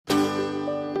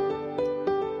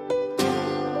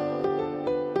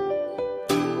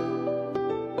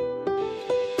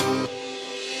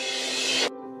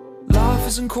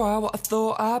wasn't quite what I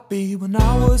thought I'd be when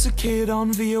I was a kid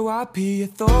on VOIP. I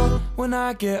thought when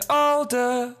I get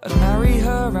older I'd marry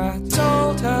her, I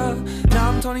told her.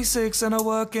 Now I'm 26 and I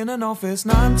work in an office.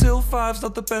 9 till 5's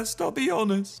not the best, I'll be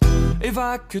honest. If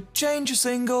I could change a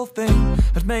single thing,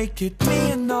 I'd make it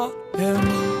me and not him.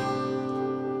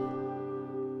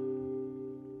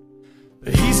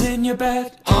 He's in your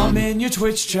bed, I'm in your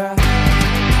Twitch chat.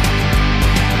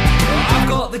 I've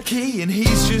got the key and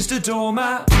he's just a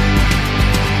doormat.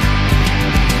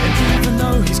 And even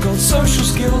though he's got social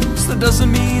skills, that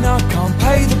doesn't mean I can't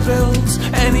pay the bills.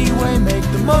 Anyway, make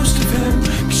the most of him,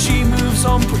 'cause she moves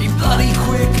on pretty bloody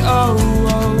quick. Oh,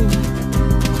 oh,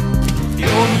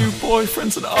 your new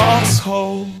boyfriend's an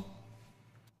asshole.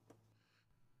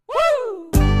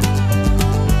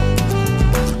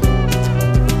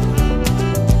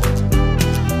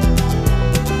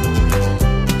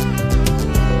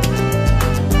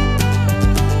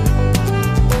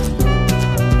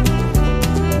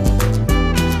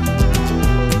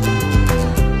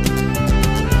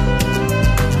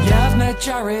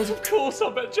 Jared, of course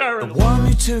I bet Jared. The one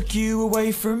who took you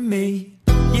away from me.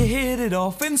 You hit it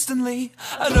off instantly.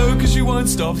 I know, 'cause you won't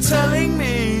stop telling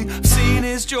me. I've seen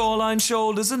his jawline,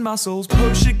 shoulders and muscles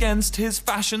push against his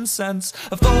fashion sense.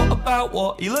 I've thought about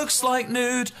what he looks like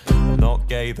nude. I'm not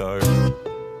gay though,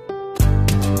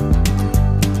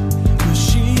 'cause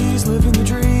she's living the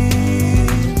dream.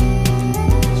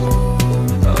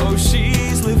 Oh,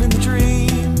 she's living the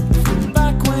dream. From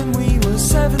back when we were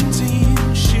 17,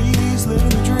 she's living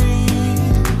the dream.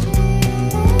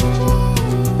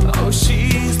 Oh,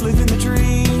 she's living the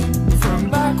dream. From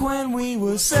back when we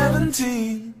were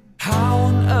 17. How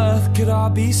on earth could I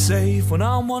be safe when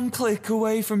I'm one click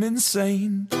away from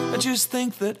insane? I just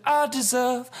think that I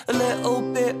deserve a little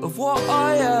bit of what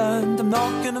I earned. I'm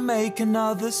not gonna make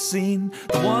another scene.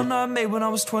 The one I made when I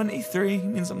was 23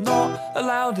 means I'm not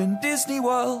allowed in Disney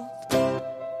World.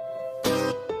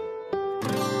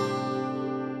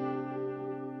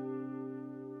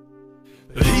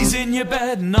 He's in your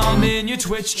bed and I'm in your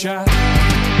Twitch chat.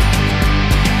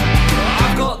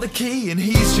 I've got the key and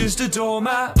he's just a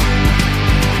doormat.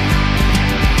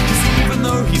 'Cause even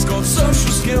though he's got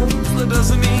social skills, that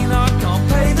doesn't mean I can't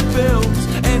pay the bills.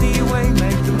 Anyway,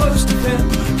 make the most of him,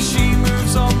 'cause she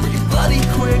moves on pretty bloody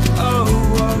quick. Oh,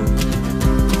 oh,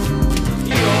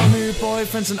 your new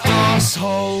boyfriend's an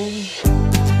asshole.